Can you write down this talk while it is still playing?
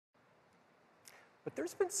But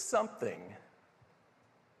there's been something,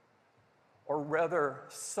 or rather,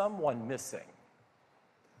 someone missing.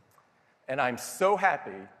 And I'm so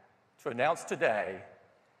happy to announce today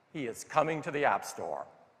he is coming to the App Store.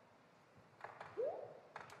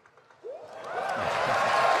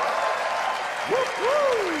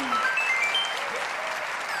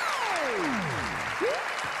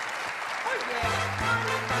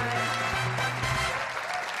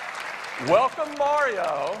 Welcome,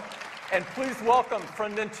 Mario, and please welcome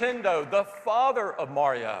from Nintendo, the father of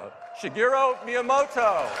Mario, Shigeru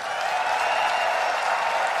Miyamoto.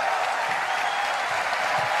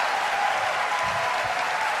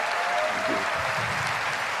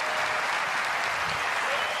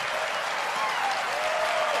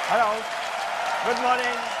 Hello. Good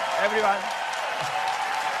morning, everyone.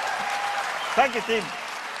 Thank you, Tim.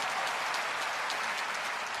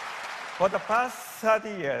 For the past 30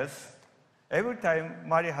 years, every time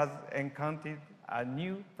Mario has encountered a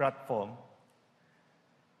new platform,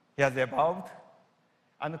 he has evolved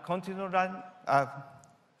and continued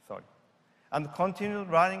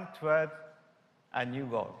running toward a new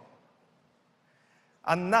goal.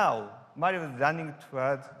 And now, Mario is running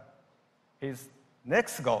toward his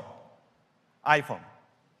next goal, iPhone.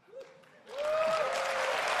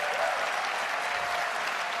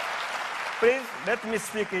 Please let me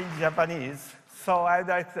speak in Japanese. So I'd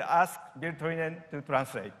like to ask Bill Toinen to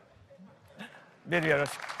translate. Bill, よろ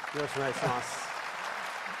しく。よろしくお願いします。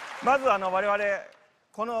まず我々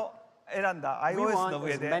この選んだ We iOS の want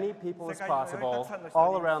上 as で many people as possible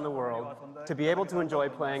all around the world to be able to enjoy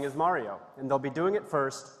playing as Mario, and they'll be doing it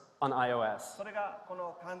first on iOS. それがこ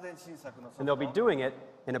の完全新作の And they'll be doing it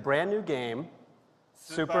in a brand new game,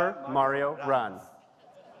 Super Mario Run.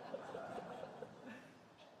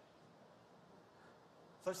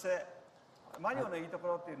 そしてマリオのいいとこ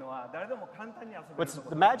ろっていうのは誰でも簡単に遊べる What's とこ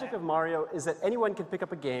the ろ magic of Mario is that anyone can pick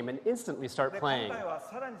up a game and instantly start で今 playing. 回は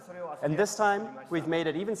さらにそれを遊び And や this すくなり time, ました we've made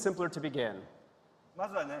it even simpler to begin. ま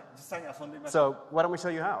ずはね実際に遊んでみましょ So why don't we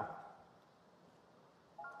show you how?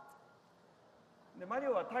 うでマリ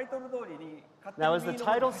オはタイトル通りに勝手 Now, に as the 右の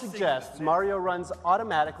方に title 走っていくんです suggests, ね Mario runs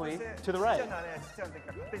automatically そして to the ちっち right. ゃなねちっちゃな敵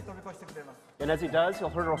が勝手に飛び越してくれます And as he does, he'll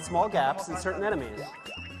hurdle small gaps in certain enemies.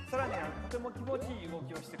 さらにとても気持ちいい動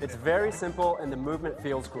きをしてくれ It's ます very simple, and the movement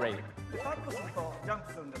feels great. でタップするとジャン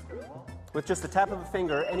プするんですけども With just the tap of a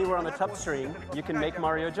finger anywhere on the touch screen, you can make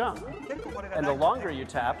Mario jump. 結構これが And the 大事 longer you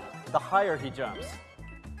tap, the higher he jumps.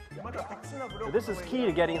 でまた特殊なブロック This is key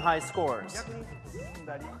to getting high scores. 逆に進ん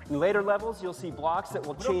だり In later levels, you'll see blocks that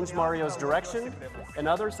will change Mario's direction, and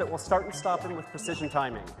others that will start and stop him with precision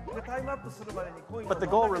timing. でタイムアップするまでにコインを But the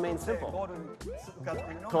ど goal んだけ remains 取って simple. ゴールにするかってい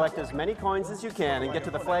うのが Collect as many coins as you can and get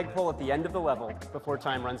to the flagpole at the end of the level before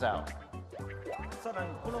time runs out. さらに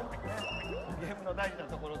この、ね、ゲームの大事な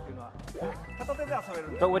ところっていうのは片手で遊べる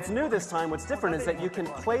んです But what's new this time, what's different, is that you can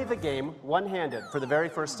play the game one-handed for the very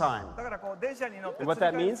first time. だからこう電車に乗って And what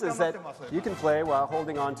that 釣り means 替え is 捕まっ that てます you can play while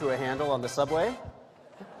holding on to a handle on the subway,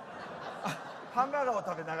 ハンバーガーを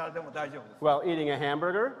食べながらでも大丈夫です while eating a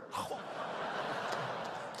hamburger,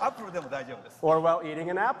 アップルでも大丈夫です or while eating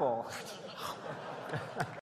an apple.